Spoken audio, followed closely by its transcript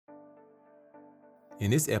In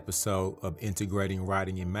this episode of Integrating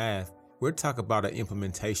Writing and Math, we'll talk about an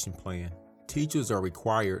implementation plan. Teachers are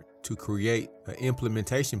required to create an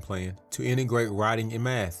implementation plan to integrate writing and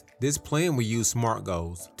math. This plan will use SMART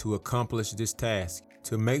goals to accomplish this task.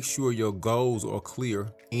 To make sure your goals are clear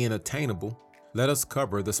and attainable, let us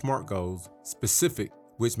cover the SMART goals. Specific,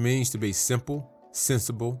 which means to be simple,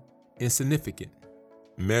 sensible, and significant.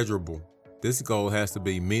 Measurable. This goal has to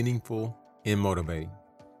be meaningful and motivating.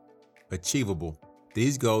 Achievable.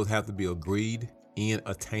 These goals have to be agreed and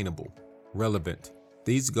attainable. Relevant.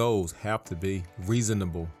 These goals have to be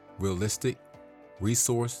reasonable, realistic,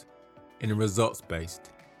 resource, and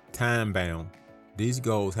results-based. Time-bound. These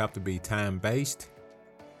goals have to be time-based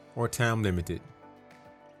or time-limited.